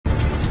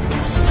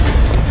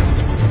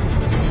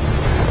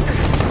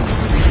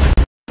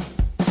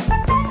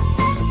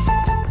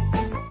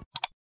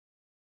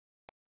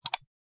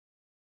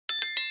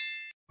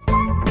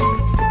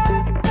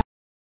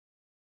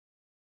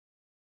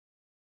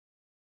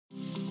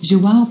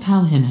Joao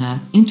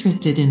Palhinha,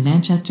 interested in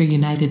Manchester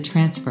United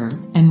transfer,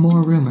 and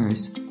more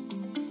rumours.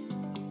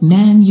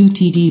 Man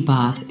Utd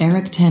boss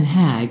Erik ten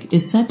Hag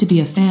is said to be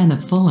a fan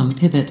of Fulham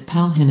pivot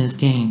Palhinha's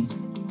game.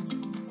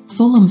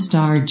 Fulham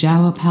star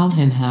Joao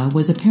Palhinha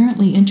was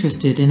apparently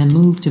interested in a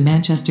move to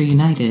Manchester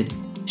United,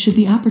 should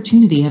the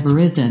opportunity have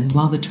arisen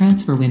while the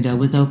transfer window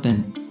was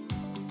open.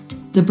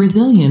 The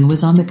Brazilian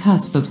was on the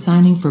cusp of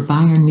signing for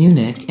Bayern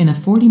Munich in a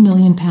 £40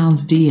 million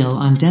deal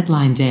on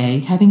deadline day,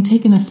 having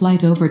taken a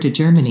flight over to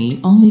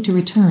Germany only to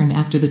return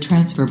after the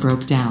transfer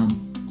broke down.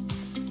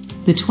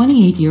 The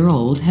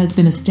 28-year-old has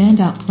been a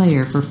standout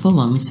player for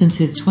Fulham since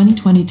his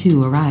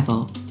 2022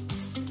 arrival.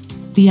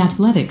 The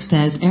Athletic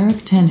says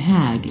Erik ten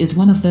Hag is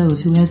one of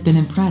those who has been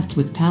impressed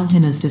with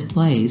Palhinha's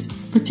displays,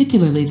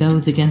 particularly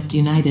those against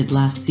United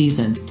last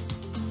season.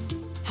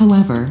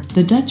 However,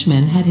 the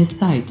Dutchman had his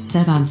sights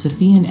set on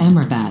Sofyan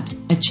Amrabat,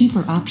 a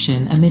cheaper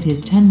option amid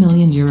his €10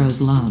 million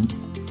loan.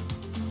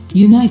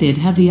 United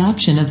have the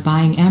option of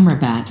buying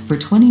Amrabat for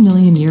 €20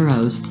 million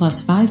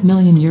plus €5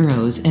 million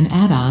in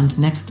add-ons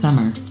next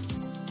summer.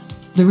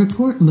 The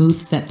report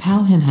moots that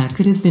Palhinha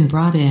could have been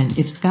brought in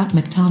if Scott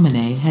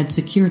McTominay had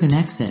secured an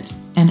exit,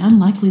 an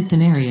unlikely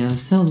scenario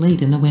so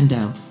late in the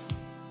window.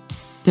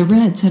 The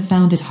Reds have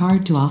found it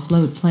hard to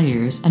offload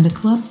players, and the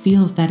club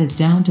feels that is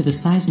down to the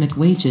seismic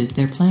wages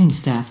their playing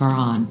staff are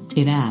on,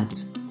 it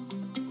adds.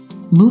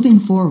 Moving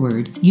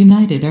forward,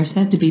 United are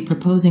said to be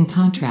proposing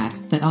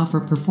contracts that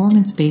offer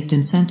performance-based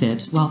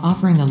incentives while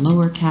offering a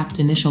lower capped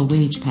initial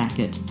wage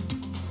packet.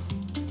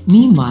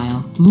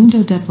 Meanwhile,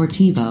 Mundo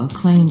Deportivo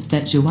claims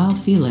that João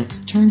Felix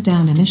turned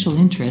down initial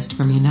interest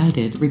from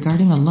United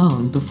regarding a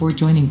loan before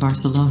joining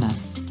Barcelona.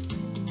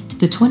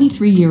 The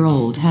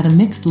 23-year-old had a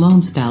mixed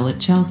loan spell at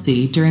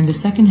Chelsea during the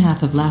second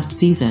half of last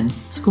season,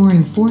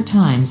 scoring 4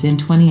 times in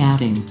 20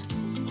 outings.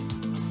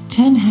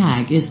 Ten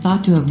Hag is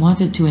thought to have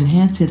wanted to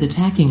enhance his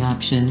attacking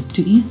options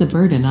to ease the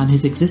burden on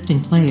his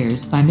existing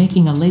players by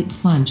making a late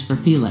plunge for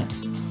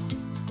Felix.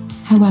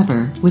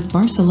 However, with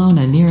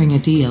Barcelona nearing a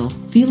deal,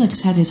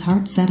 Felix had his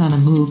heart set on a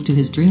move to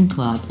his dream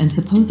club and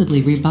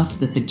supposedly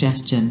rebuffed the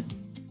suggestion.